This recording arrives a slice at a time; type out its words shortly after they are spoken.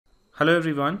Hello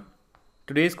everyone.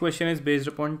 Today's question is based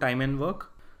upon time and work.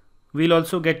 We'll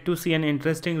also get to see an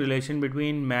interesting relation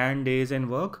between man days and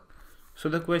work. So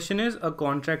the question is, a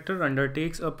contractor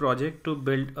undertakes a project to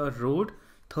build a road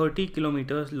 30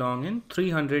 kilometers long in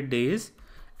 300 days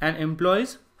and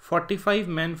employs 45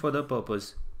 men for the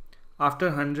purpose. After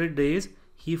 100 days,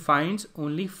 he finds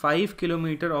only 5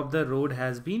 kilometers of the road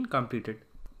has been completed.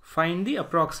 Find the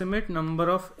approximate number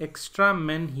of extra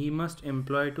men he must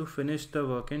employ to finish the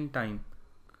work in time.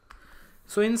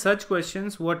 So in such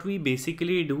questions, what we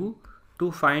basically do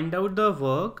to find out the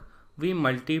work, we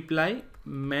multiply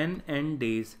men and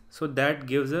days. So that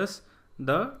gives us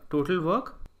the total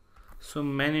work. So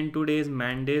men into days,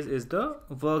 man days is the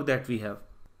work that we have.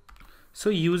 So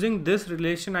using this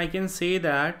relation, I can say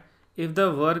that if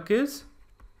the work is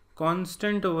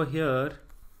constant over here,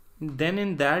 then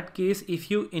in that case,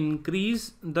 if you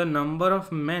increase the number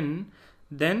of men,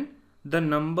 then the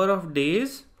number of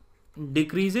days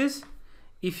decreases.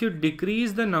 If you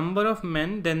decrease the number of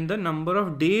men, then the number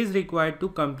of days required to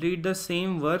complete the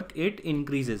same work, it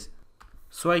increases.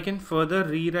 So I can further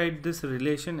rewrite this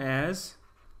relation as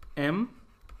M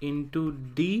into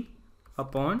D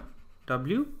upon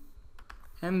W,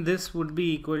 and this would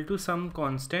be equal to some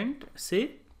constant,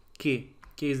 say K.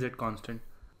 K is that constant.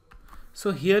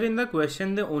 So here in the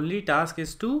question, the only task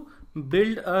is to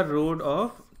build a road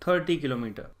of 30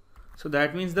 kilometers. So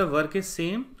that means the work is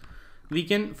same. We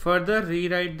can further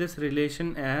rewrite this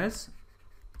relation as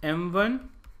M1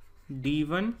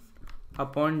 D1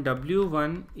 upon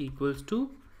W1 equals to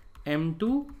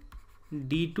M2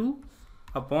 D2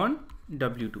 upon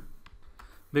W2.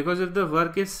 Because if the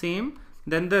work is same,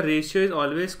 then the ratio is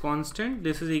always constant.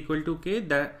 This is equal to K.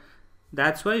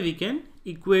 That's why we can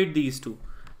equate these two.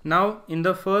 Now in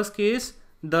the first case,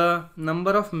 the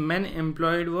number of men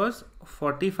employed was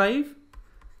 45.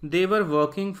 They were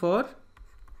working for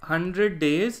 100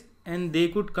 days and they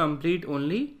could complete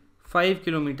only 5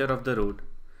 kilometers of the road.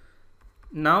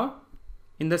 Now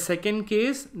in the second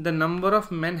case, the number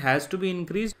of men has to be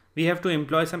increased. We have to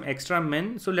employ some extra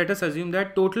men. So let us assume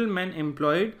that total men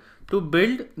employed to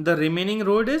build the remaining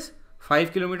road is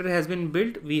 5 kilometers has been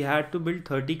built. We had to build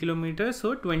 30 kilometers,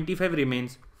 so 25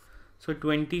 remains. So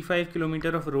 25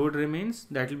 kilometers of road remains.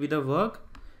 That will be the work.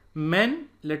 Men,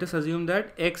 let us assume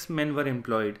that X men were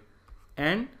employed.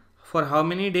 And for how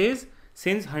many days?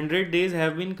 Since 100 days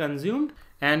have been consumed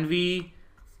and we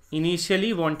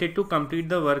initially wanted to complete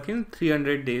the work in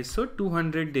 300 days. So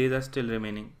 200 days are still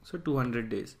remaining. So 200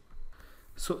 days.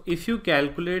 So if you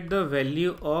calculate the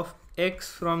value of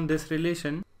X from this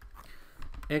relation,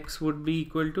 X would be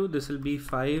equal to, this will be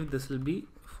 5, this will be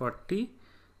 40,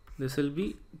 this will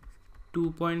be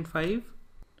 2.5.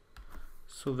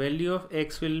 So value of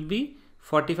X will be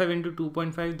 45 into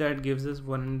 2.5, that gives us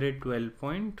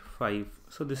 112.5.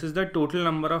 So this is the total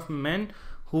number of men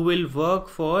who will work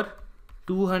for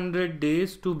 200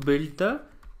 days to build the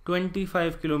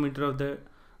 25 kilometers of the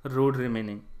road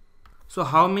remaining. So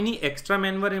how many extra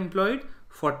men were employed?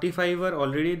 45 were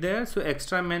already there. So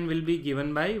extra men will be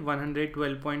given by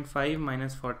 112.5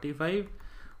 minus 45,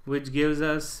 which gives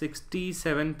us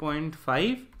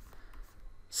 67.5.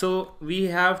 So we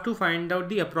have to find out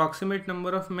the approximate number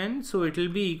of men. So it will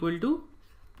be equal to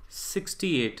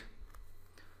 68.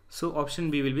 So option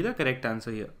B will be the correct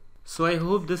answer here. So I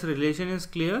hope this relation is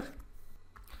clear.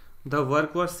 The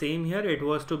work was same here. It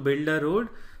was to build a road.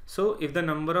 So if the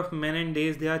number of men and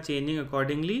days, they are changing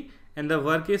accordingly and the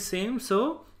work is same,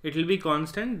 so it will be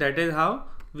constant. That is how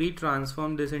we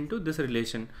transform this into this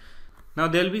relation. Now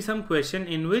there will be some question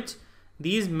in which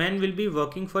these men will be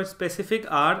working for specific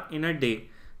hour in a day.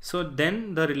 So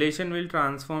then the relation will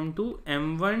transform to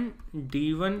M1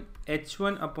 D1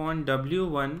 H1 upon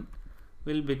W1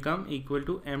 will become equal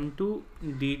to M2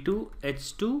 D2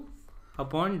 H2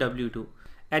 upon W2.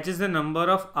 H is the number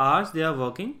of hours they are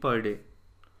working per day.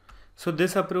 So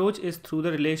this approach is through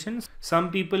the relations. Some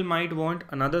people might want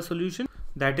another solution,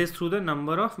 that is through the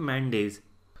number of man days.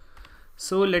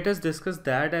 So let us discuss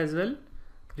that as well.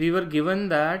 We were given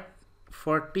that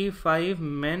 45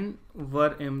 men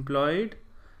were employed.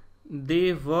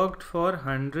 They worked for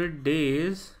 100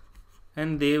 days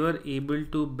and they were able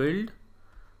to build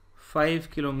 5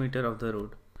 kilometers of the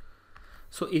road.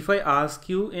 So if I ask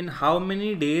you in how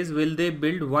many days will they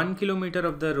build 1 kilometer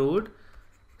of the road,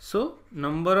 so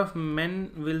number of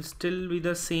men will still be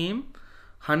the same,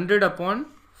 100 upon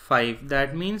 5.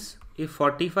 That means if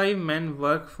 45 men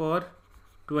work for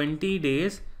 20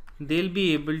 days, they'll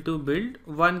be able to build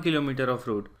 1 kilometer of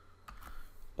road.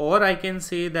 Or I can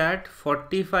say that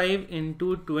 45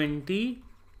 into 20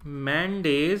 man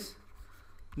days,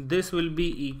 this will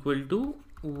be equal to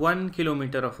 1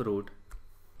 kilometer of road.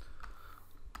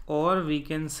 or we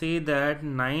can say that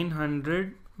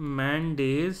 900 man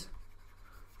days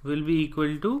will be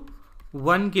equal to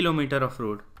 1 kilometer of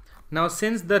road. Now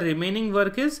since the remaining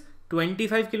work is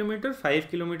 25 kilometer, 5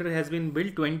 kilometer has been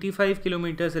built, 25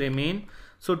 kilometers remain.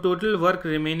 So total work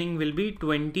remaining will be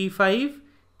 25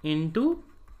 into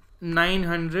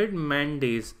 900 man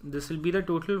days. This will be the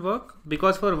total work,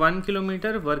 because for 1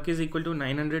 kilometer work is equal to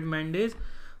 900 man days.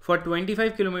 For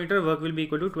 25 kilometer work will be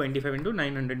equal to 25 into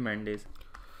 900 man days.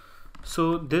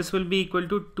 So this will be equal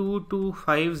to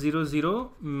 22500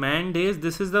 man days.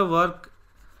 This is the work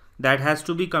that has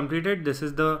to be completed. This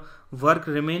is the work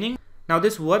remaining. Now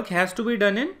this work has to be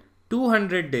done in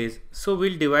 200 days. So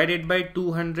we'll divide it by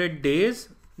 200 days.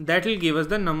 That will give us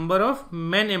the number of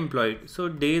men employed. So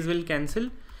days will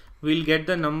cancel. We'll get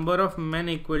the number of men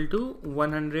equal to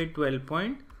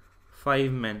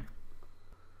 112.5 men.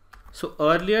 So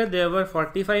earlier there were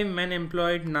 45 men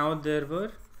employed. Now there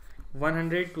were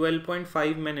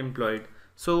 112.5 men employed.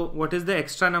 So what is the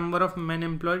extra number of men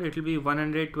employed? It will be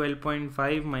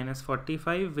 112.5 minus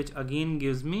 45, which again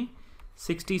gives me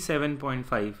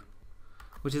 67.5,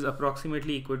 which is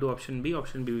approximately equal to option B.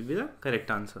 Option B will be the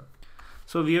correct answer.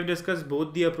 So we have discussed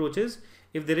both the approaches.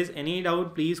 If there is any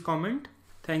doubt, please comment.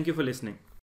 Thank you for listening.